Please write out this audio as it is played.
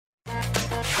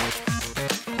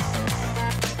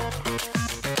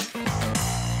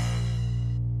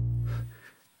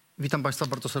Witam Państwa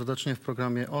bardzo serdecznie w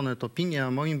programie Onet, Opinie,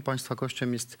 a moim Państwa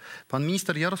gościem jest pan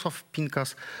minister Jarosław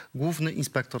Pinkas, główny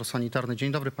inspektor sanitarny.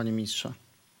 Dzień dobry, panie ministrze.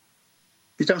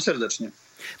 Witam serdecznie.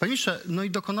 Panie ministrze, no i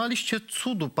dokonaliście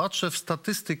cudu. Patrzę w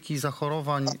statystyki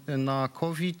zachorowań na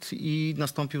COVID i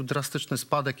nastąpił drastyczny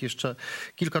spadek. Jeszcze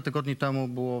kilka tygodni temu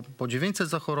było po 900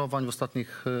 zachorowań, w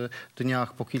ostatnich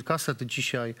dniach po kilkaset,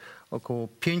 dzisiaj około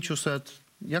 500.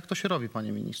 Jak to się robi,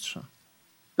 panie ministrze?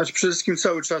 Znaczy, przede wszystkim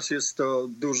cały czas jest to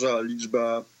duża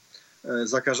liczba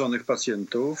zakażonych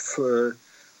pacjentów.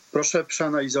 Proszę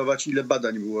przeanalizować, ile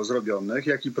badań było zrobionych,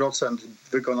 jaki procent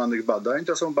wykonanych badań.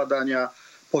 To są badania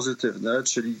pozytywne,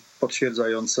 czyli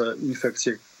potwierdzające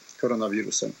infekcję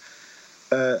koronawirusem.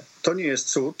 To nie jest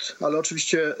cud, ale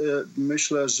oczywiście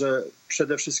myślę, że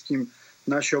przede wszystkim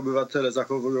nasi obywatele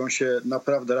zachowują się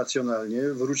naprawdę racjonalnie.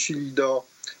 Wrócili do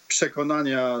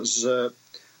przekonania, że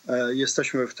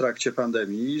jesteśmy w trakcie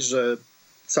pandemii, że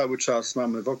cały czas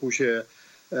mamy wokół siebie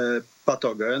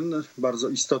patogen, bardzo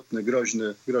istotny,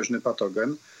 groźny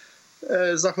patogen.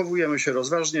 Zachowujemy się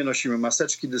rozważnie, nosimy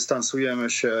maseczki, dystansujemy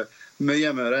się,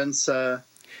 myjemy ręce.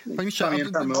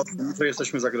 Pamiętamy o tym, że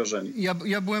jesteśmy zagrożeni.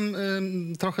 Ja byłem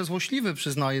trochę złośliwy,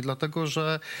 przyznaję, dlatego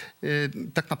że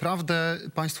tak naprawdę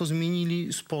państwo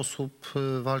zmienili sposób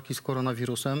walki z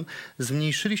koronawirusem.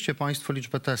 Zmniejszyliście państwo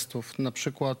liczbę testów. Na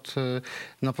przykład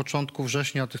na początku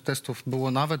września tych testów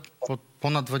było nawet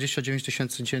ponad 29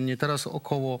 tysięcy dziennie, teraz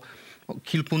około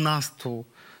kilkunastu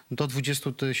do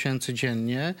 20 tysięcy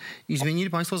dziennie i zmienili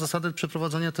państwo zasadę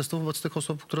przeprowadzania testów wobec tych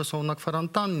osób, które są na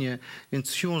kwarantannie.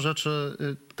 Więc siłą rzeczy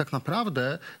tak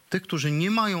naprawdę tych, którzy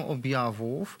nie mają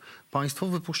objawów, państwo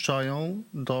wypuszczają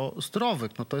do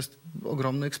zdrowych. No to jest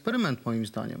ogromny eksperyment moim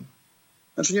zdaniem.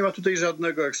 Znaczy nie ma tutaj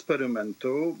żadnego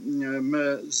eksperymentu.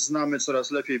 My znamy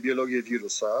coraz lepiej biologię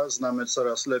wirusa, znamy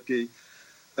coraz lepiej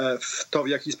to, w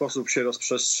jaki sposób się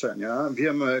rozprzestrzenia.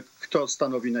 Wiemy, kto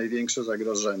stanowi największe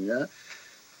zagrożenie.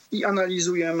 I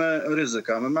analizujemy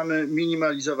ryzyka. My mamy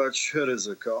minimalizować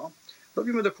ryzyko.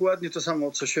 Robimy dokładnie to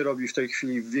samo, co się robi w tej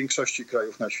chwili w większości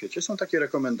krajów na świecie. Są takie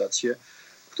rekomendacje,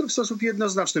 które w sposób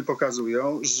jednoznaczny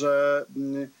pokazują, że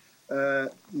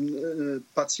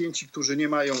pacjenci, którzy nie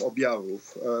mają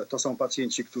objawów, to są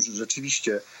pacjenci, którzy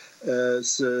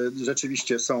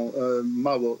rzeczywiście są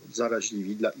mało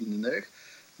zaraźliwi dla innych.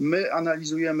 My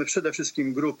analizujemy przede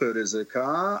wszystkim grupy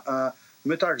ryzyka, a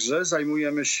my także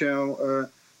zajmujemy się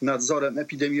nadzorem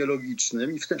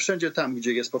epidemiologicznym i wszędzie tam,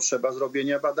 gdzie jest potrzeba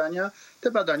zrobienia badania,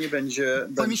 te badanie będzie...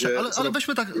 Ale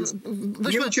weźmy tak...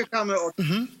 Nie uciekamy od...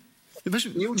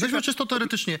 Weźmy czysto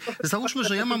teoretycznie. Załóżmy,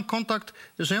 że ja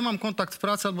mam kontakt w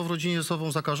pracy albo w rodzinie z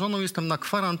osobą zakażoną, jestem na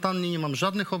kwarantannie, nie mam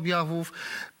żadnych objawów,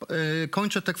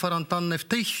 kończę tę kwarantannę w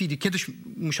tej chwili. Kiedyś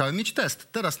musiałem mieć test,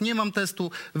 teraz nie mam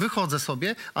testu, wychodzę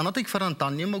sobie, a na tej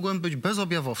kwarantannie mogłem być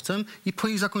bezobjawowcem i po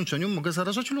jej zakończeniu mogę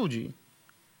zarażać ludzi.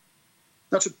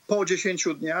 Znaczy po 10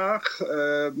 dniach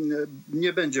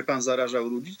nie będzie pan zarażał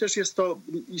ludzi. Też jest to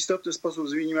w istotny sposób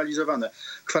zminimalizowane.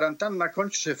 Kwarantanna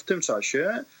kończy się w tym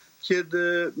czasie,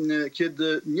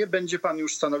 kiedy nie będzie pan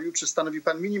już stanowił, czy stanowi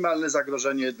pan minimalne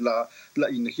zagrożenie dla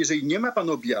innych. Jeżeli nie ma pan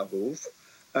objawów,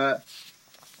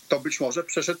 to być może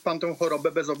przeszedł pan tę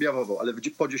chorobę bezobjawową, ale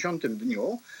po 10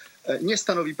 dniu nie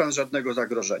stanowi pan żadnego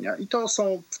zagrożenia. I to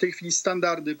są w tej chwili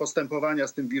standardy postępowania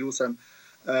z tym wirusem,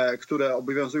 które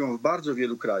obowiązują w bardzo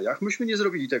wielu krajach. Myśmy nie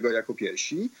zrobili tego jako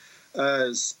pierwsi.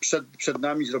 Przed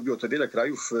nami zrobiło to wiele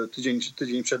krajów.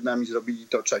 Tydzień przed nami zrobili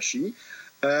to Czesi.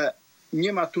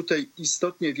 Nie ma tutaj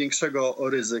istotnie większego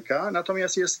ryzyka,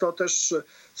 natomiast jest to też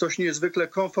coś niezwykle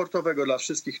komfortowego dla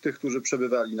wszystkich tych, którzy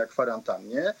przebywali na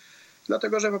kwarantannie,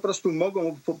 dlatego że po prostu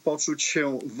mogą poczuć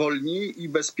się wolni i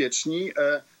bezpieczni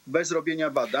bez robienia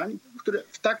badań, które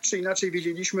tak czy inaczej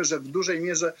wiedzieliśmy, że w dużej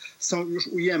mierze są już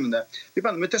ujemne. Wie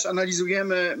pan, my też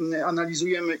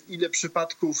analizujemy ile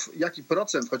przypadków, jaki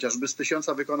procent chociażby z 1000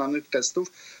 wykonanych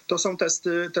testów, to są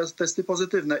testy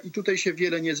pozytywne i tutaj się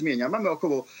wiele nie zmienia. Mamy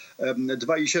około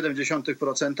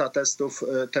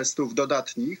 2,7% testów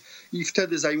dodatnich i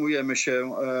wtedy zajmujemy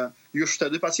się już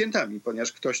wtedy pacjentami,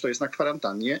 ponieważ ktoś, kto jest na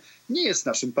kwarantannie, nie jest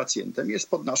naszym pacjentem, jest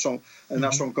pod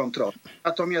naszą kontrolą,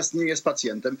 natomiast nie jest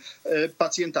pacjentem.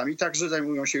 Pacjentami także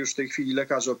zajmują się już w tej chwili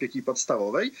lekarze opieki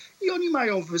podstawowej i oni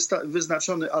mają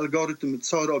wyznaczony algorytm,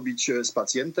 co robić z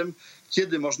pacjentem,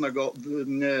 kiedy można go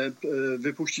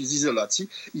wypuścić z izolacji.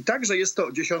 I także jest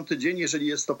to 10. dzień, jeżeli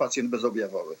jest to pacjent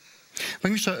bezobjawowy.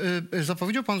 Panie ministrze,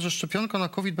 zapowiedział pan, że szczepionka na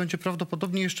COVID będzie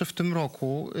prawdopodobnie jeszcze w tym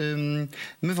roku.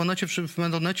 My w Onecie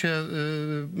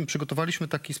przygotowaliśmy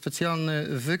taki specjalny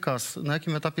wykaz, na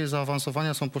jakim etapie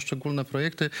zaawansowania są poszczególne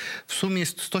projekty. W sumie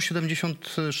jest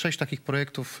 176 takich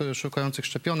projektów szukających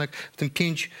szczepionek, w tym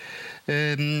 5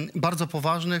 bardzo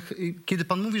poważnych. Kiedy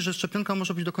pan mówi, że szczepionka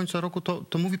może być do końca roku,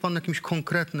 to mówi pan o jakimś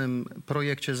konkretnym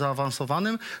projekcie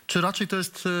zaawansowanym, czy raczej to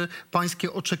jest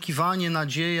pańskie oczekiwanie,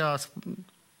 nadzieja?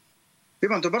 Wie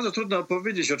pan, to bardzo trudno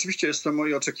powiedzieć. Oczywiście jest to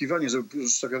moje oczekiwanie, żeby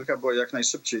szczepionka była jak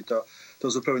najszybciej.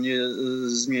 To zupełnie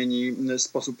zmieni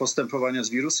sposób postępowania z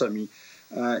wirusem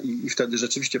i wtedy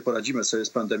rzeczywiście poradzimy sobie z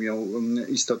pandemią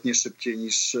istotnie szybciej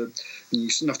niż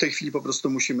no w tej chwili po prostu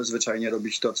musimy zwyczajnie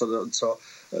robić to,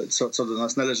 co do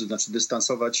nas należy, znaczy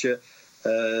dystansować się,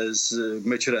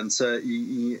 myć ręce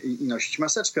i nosić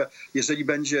maseczkę. Jeżeli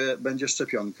będzie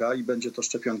szczepionka i będzie to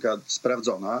szczepionka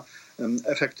sprawdzona,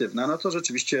 efektywna, no to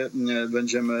rzeczywiście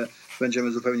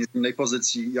będziemy zupełnie w innej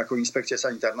pozycji jako inspekcja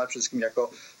sanitarna, przede wszystkim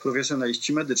jako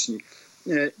profesjonaliści medyczni.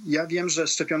 Ja wiem, że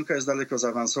szczepionka jest daleko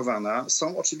zaawansowana.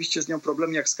 Są oczywiście z nią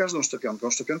problemy jak z każdą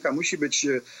szczepionką. Szczepionka musi być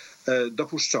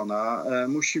dopuszczona,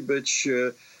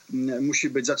 musi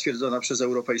być zatwierdzona przez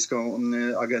Europejską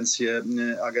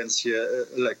Agencję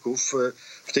Leków.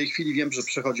 W tej chwili wiem, że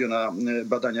przechodzi na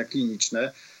badania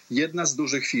kliniczne. Jedna z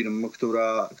dużych firm,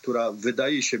 która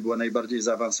wydaje się była najbardziej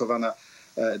zaawansowana,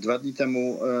 2 dni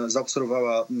temu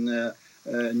zaobserwowała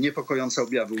niepokojące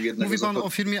objawy u jednego. Mówi pan o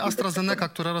firmie AstraZeneca,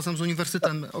 która razem z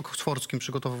Uniwersytetem Oksfordzkim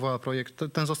przygotowywała projekt.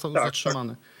 Ten został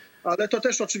zatrzymany. Tak. Ale to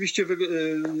też oczywiście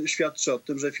świadczy o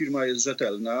tym, że firma jest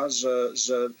rzetelna,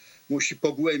 że musi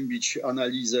pogłębić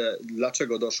analizę,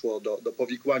 dlaczego doszło do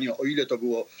powikłania, o ile to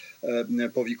było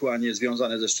powikłanie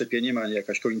związane ze szczepieniem, a nie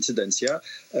jakaś koincydencja.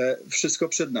 Wszystko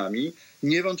przed nami.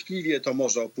 Niewątpliwie to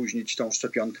może opóźnić tą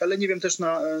szczepionkę, ale nie wiem też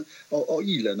o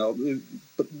ile.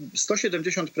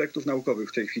 170 projektów naukowych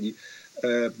w tej chwili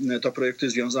to projekty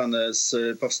związane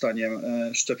z powstaniem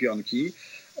szczepionki.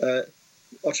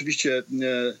 Oczywiście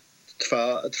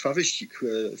trwa wyścig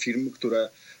firm,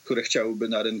 które chciałyby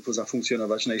na rynku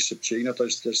zafunkcjonować najszybciej. No to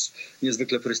jest też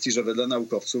niezwykle prestiżowe dla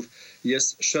naukowców.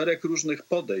 Jest szereg różnych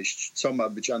podejść, co ma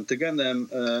być antygenem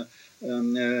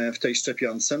w tej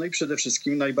szczepionce. No i przede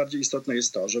wszystkim najbardziej istotne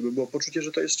jest to, żeby było poczucie,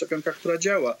 że to jest szczepionka, która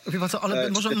działa. Wie pan co, ale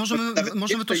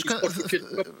możemy troszkę...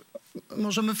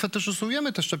 Może my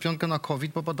fetyszyzujemy tę szczepionkę na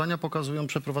COVID, bo badania pokazują,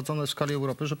 przeprowadzone w skali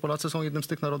Europy, że Polacy są jednym z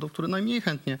tych narodów, który najmniej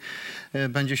chętnie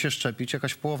będzie się szczepić.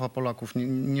 Jakaś połowa Polaków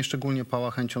nieszczególnie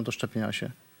pała chęcią do szczepienia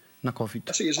się na COVID.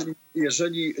 Znaczy,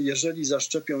 jeżeli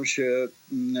zaszczepią się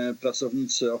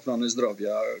pracownicy ochrony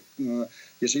zdrowia,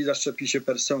 jeżeli zaszczepi się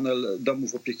personel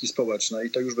domów opieki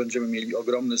społecznej, to już będziemy mieli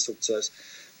ogromny sukces,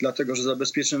 dlatego że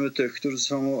zabezpieczymy tych,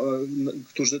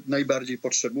 którzy najbardziej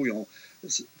potrzebują,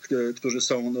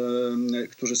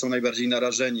 którzy są najbardziej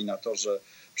narażeni na to, że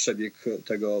przebieg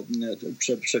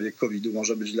COVID-u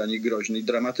może być dla nich groźny i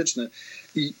dramatyczny.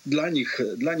 I dla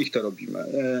nich to robimy.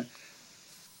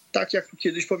 Tak jak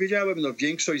kiedyś powiedziałem,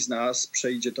 większość z nas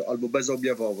przejdzie to albo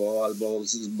bezobjawowo, albo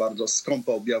bardzo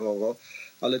skąpo objawowo,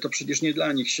 ale to przecież nie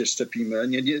dla nich się szczepimy.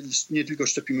 Nie tylko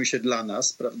szczepimy się dla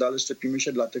nas, prawda, ale szczepimy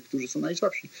się dla tych, którzy są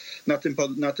najsłabsi.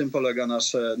 Na tym polega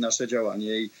nasze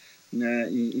działanie i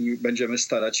będziemy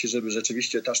starać się, żeby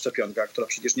rzeczywiście ta szczepionka, która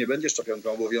przecież nie będzie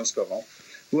szczepionką obowiązkową,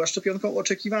 była szczepionką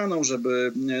oczekiwaną,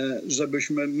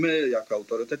 żebyśmy my jako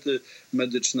autorytety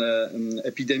medyczne,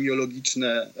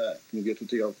 epidemiologiczne, mówię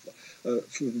tutaj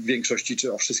w większości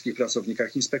czy o wszystkich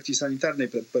pracownikach inspekcji sanitarnej,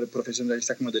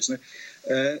 profesjonalistach medycznych,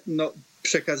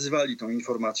 przekazywali tą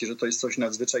informację, że to jest coś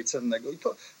nadzwyczaj cennego i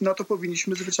na to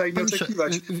powinniśmy zwyczajnie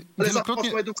oczekiwać. Ale za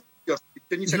pomocą edukacji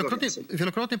oczywiście, niczego więcej.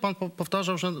 Wielokrotnie pan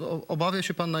powtarzał, że obawia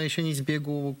się pan na jesieni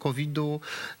zbiegu COVID-u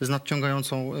z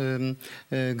nadciągającą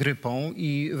grypą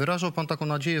i wyrażał pan taką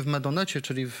nadzieję w Medonecie,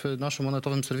 czyli w naszym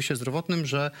onetowym serwisie zdrowotnym,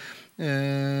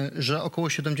 że około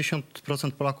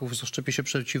 70% Polaków zaszczepi się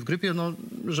przeciw grypie. No,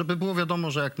 żeby było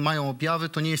wiadomo, że jak mają objawy,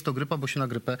 to nie jest to grypa, bo się na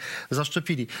grypę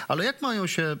zaszczepili. Ale jak mają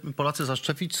się Polacy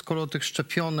zaszczepić, skoro tych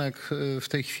szczepionek w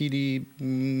tej chwili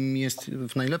jest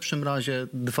w najlepszym razie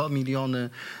 2 miliony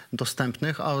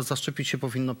dostępnych, a zaszczepić się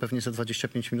powinno pewnie ze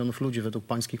 25 milionów ludzi według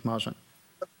pańskich marzeń?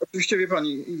 Oczywiście, wie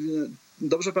pani,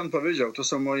 dobrze pan powiedział, to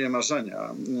są moje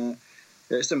marzenia.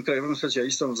 Ja jestem krajowym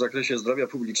specjalistą w zakresie zdrowia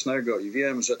publicznego i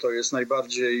wiem, że to jest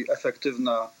najbardziej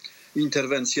efektywna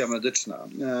interwencja medyczna.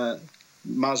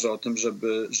 Marzę o tym,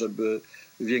 żeby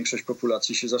większość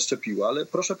populacji się zaszczepiła, ale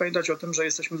proszę pamiętać o tym, że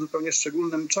jesteśmy w zupełnie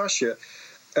szczególnym czasie.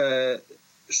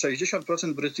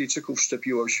 60% Brytyjczyków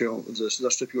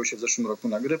zaszczepiło się w zeszłym roku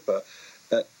na grypę.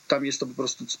 Tam jest to po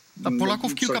prostu... A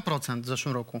Polaków kilka procent w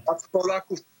zeszłym roku. A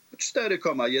Polaków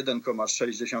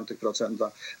 4,1,6%.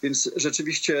 Więc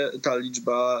rzeczywiście ta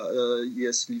liczba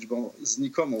jest liczbą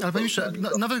znikomą. Ale panie ministrze,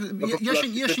 nawet ja się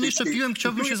nie szczepiłem,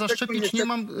 chciałbym się zaszczepić, nie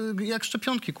mam jak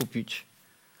szczepionki kupić.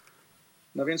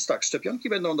 No więc tak, szczepionki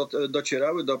będą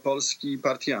docierały do Polski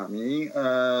partiami.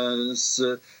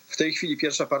 W tej chwili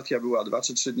pierwsza partia była 2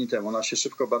 czy 3 dni temu. Ona się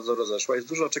szybko bardzo rozeszła. Jest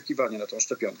duże oczekiwanie na tą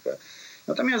szczepionkę.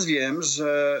 Natomiast wiem,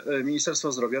 że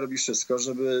Ministerstwo Zdrowia robi wszystko,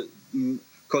 żeby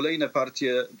kolejne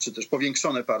partie, czy też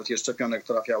powiększone partie szczepionek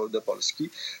trafiały do Polski.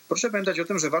 Proszę pamiętać o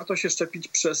tym, że warto się szczepić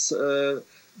przez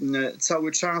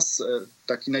cały czas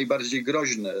taki najbardziej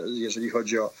groźny, jeżeli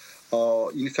chodzi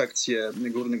o infekcje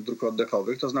górnych dróg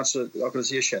oddechowych, to znaczy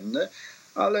okres jesienny,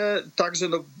 ale także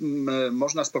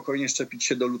można spokojnie szczepić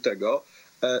się do lutego.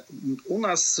 U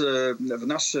nas w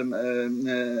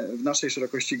naszej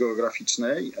szerokości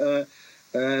geograficznej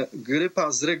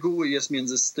grypa z reguły jest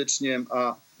między styczniem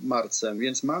a marcem,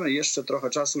 więc mamy jeszcze trochę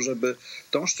czasu, żeby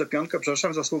tą szczepionkę,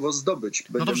 przepraszam za słowo, zdobyć.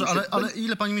 No dobrze, ale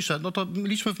ile, panie ministrze, no to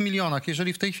liczmy w milionach.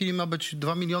 Jeżeli w tej chwili ma być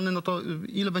 2 miliony, no to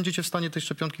ile będziecie w stanie tej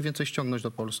szczepionki więcej ściągnąć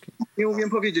do Polski? Nie umiem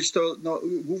powiedzieć, to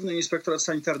Główny Inspektorat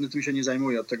Sanitarny tym się nie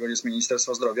zajmuje, od tego jest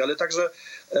Ministerstwo Zdrowia, ale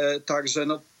także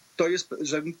to jest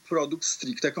produkt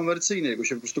stricte komercyjny, jego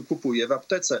się po prostu kupuje w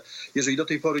aptece. Jeżeli do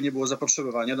tej pory nie było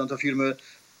zapotrzebowania, no to firmy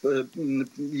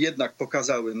jednak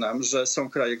pokazały nam, że są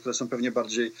kraje, które są pewnie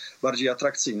bardziej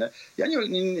atrakcyjne. Ja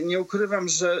nie ukrywam,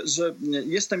 że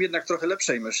jestem jednak trochę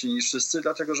lepszej myśli niż wszyscy,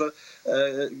 dlatego że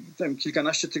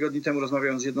kilkanaście tygodni temu,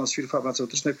 rozmawiając z jedną z firm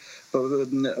farmaceutycznych,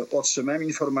 otrzymałem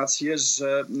informację,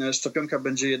 że szczepionka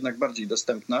będzie jednak bardziej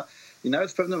dostępna. I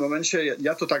nawet w pewnym momencie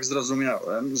ja to tak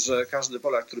zrozumiałem, że każdy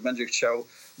Polak, który będzie chciał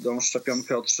tą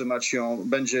szczepionkę otrzymać,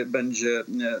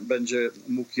 będzie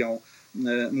mógł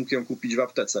ją kupić w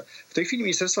aptece. W tej chwili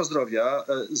Ministerstwo Zdrowia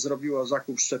zrobiło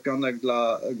zakup szczepionek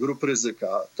dla grup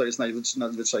ryzyka. To jest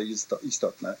nadzwyczaj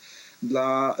istotne.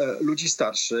 Dla ludzi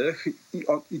starszych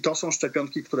i to są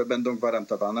szczepionki, które będą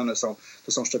gwarantowane.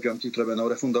 To są szczepionki, które będą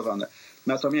refundowane.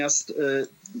 Natomiast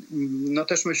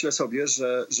też myślę sobie,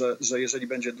 że jeżeli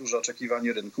będzie duże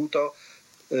oczekiwanie rynku, to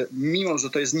mimo że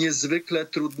to jest niezwykle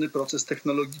trudny proces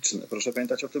technologiczny. Proszę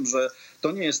pamiętać o tym, że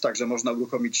to nie jest tak, że można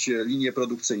uruchomić linię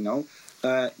produkcyjną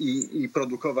i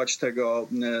produkować tego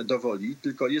do woli,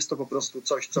 tylko jest to po prostu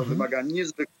coś, co wymaga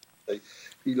niezwykłej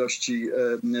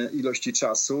ilości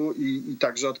czasu i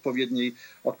także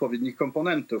odpowiednich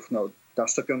komponentów. Ta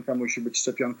szczepionka musi być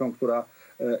szczepionką, która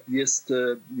jest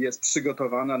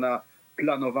przygotowana na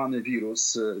planowany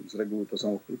wirus. Z reguły to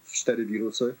są 4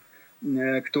 wirusy,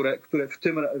 które w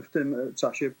tym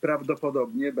czasie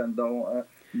prawdopodobnie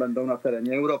będą na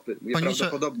terenie Europy.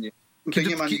 Prawdopodobnie. Tutaj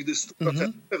nie ma nigdy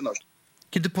 100% pewności.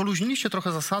 Kiedy poluźniliście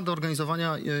trochę zasady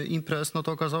organizowania imprez, no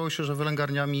to okazało się, że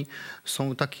wylęgarniami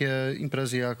są takie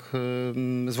imprezy jak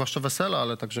zwłaszcza wesela,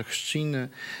 ale także chrzciny.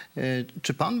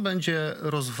 Czy pan będzie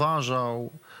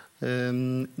rozważał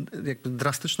jakby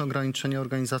drastyczne ograniczenie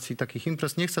organizacji takich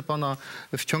imprez? Nie chcę pana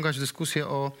wciągać w dyskusję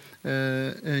o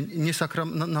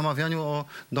namawianiu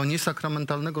do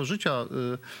niesakramentalnego życia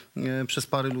przez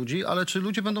pary ludzi, ale czy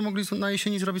ludzie będą mogli na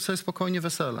jesieni zrobić sobie spokojnie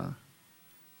wesele?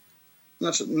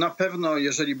 Znaczy, na pewno,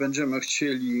 jeżeli będziemy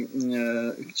chcieli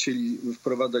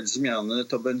wprowadzać zmiany,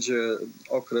 to będzie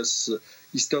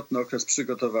istotny okres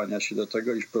przygotowania się do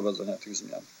tego i wprowadzenia tych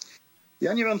zmian.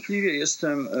 Ja niewątpliwie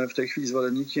jestem w tej chwili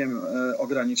zwolennikiem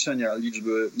ograniczenia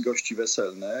liczby gości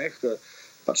weselnych.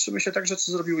 Patrzymy się także,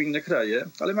 co zrobiły inne kraje,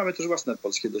 ale mamy też własne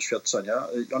polskie doświadczenia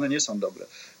i one nie są dobre.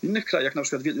 W innych krajach, na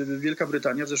przykład Wielka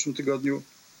Brytania w zeszłym tygodniu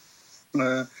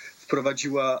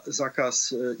wprowadziła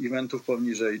zakaz eventów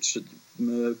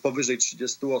powyżej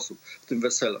 30 osób, w tym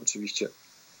wesela oczywiście.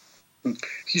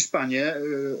 Hiszpanie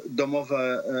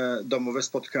domowe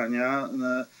spotkania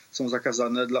są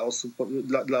zakazane dla osób,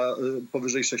 dla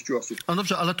powyżej 6 osób. No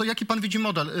dobrze, ale to jaki pan widzi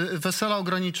model? Wesela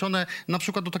ograniczone na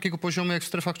przykład do takiego poziomu jak w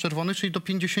strefach czerwonych, czyli do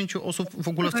 50 osób w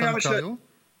ogóle w całym kraju?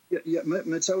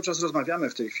 My cały czas rozmawiamy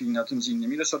w tej chwili na tym z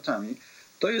innymi resortami.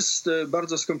 To jest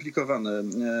bardzo skomplikowany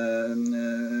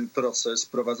proces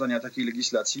wprowadzania takiej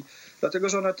legislacji, dlatego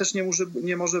że ona też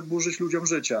nie może burzyć ludziom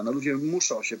życia. Ludzie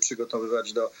muszą się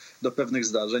przygotowywać do pewnych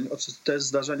zdarzeń. Te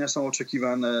zdarzenia są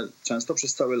oczekiwane często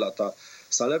przez całe lata.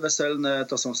 Sale weselne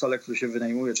to są sale, które się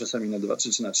wynajmuje czasami na 2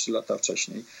 czy na 3 lata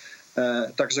wcześniej.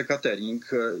 Także catering.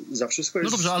 Za wszystko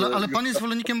jest... No dobrze, ale pan jest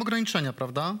zwolennikiem ograniczenia,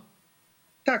 prawda?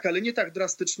 Tak, ale nie tak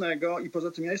drastycznego i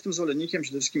poza tym ja jestem zwolennikiem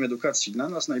przede wszystkim edukacji. Dla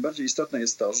nas najbardziej istotne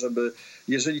jest to, żeby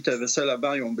jeżeli te wesela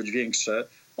mają być większe,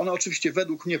 one oczywiście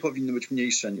według mnie powinny być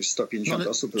mniejsze niż 150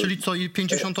 osób. Czyli co, i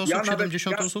 50 osób,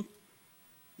 70 osób?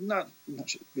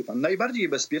 wie pan, najbardziej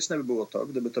bezpieczne by było to,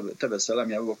 gdyby te wesela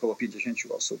miały około 50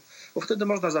 osób, bo wtedy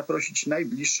można zaprosić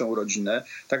najbliższą rodzinę,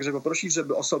 także poprosić,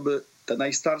 żeby osoby te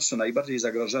najstarsze, najbardziej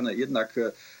zagrożone jednak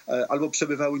albo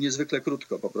przebywały niezwykle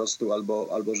krótko po prostu,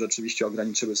 albo rzeczywiście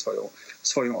ograniczyły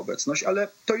swoją obecność, ale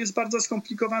to jest bardzo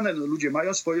skomplikowane. No, ludzie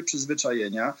mają swoje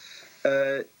przyzwyczajenia.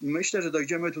 Myślę, że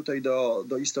dojdziemy tutaj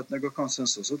do istotnego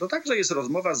konsensusu. To także jest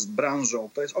rozmowa z branżą,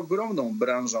 to jest ogromną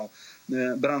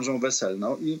branżą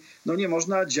weselną i no nie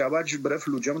można działać wbrew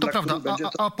ludziom. To prawda,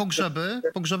 a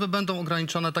pogrzeby będą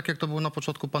ograniczone tak, jak to było na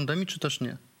początku pandemii, czy też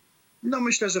nie? No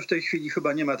myślę, że w tej chwili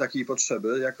chyba nie ma takiej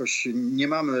potrzeby. Jakoś nie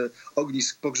mamy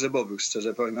ognisk pogrzebowych,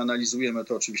 szczerze powiem. Analizujemy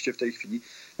to oczywiście w tej chwili.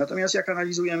 Natomiast jak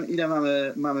analizujemy, ile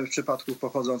mamy przypadków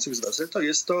pochodzących z wesel, to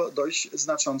jest to dość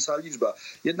znacząca liczba.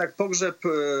 Jednak pogrzeb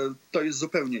to jest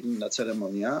zupełnie inna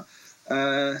ceremonia.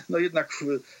 No jednak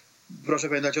proszę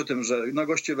pamiętać o tym, że no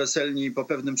goście weselni po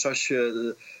pewnym czasie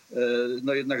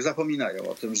no jednak zapominają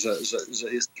o tym, że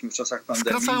jesteśmy w czasach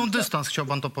pandemii. Skracają dystans, chciał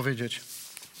pan to powiedzieć.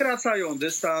 Skracają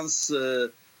dystans,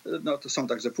 no to są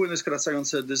także płyny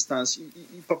skracające dystans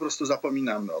i po prostu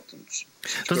zapominamy o tym.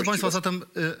 Drodzy Państwo, zatem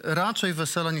raczej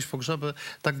wesela niż pogrzeby,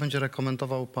 tak będzie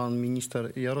rekomendował pan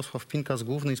minister Jarosław Pinkas,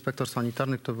 główny inspektor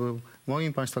sanitarny, który był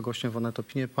moim Państwa gościem w Onet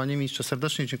Opinie. Panie ministrze,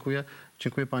 serdecznie dziękuję.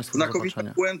 Dziękuję Państwu za zobaczenie.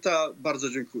 Znakomita puenta, bardzo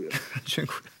dziękuję.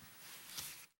 Dziękuję.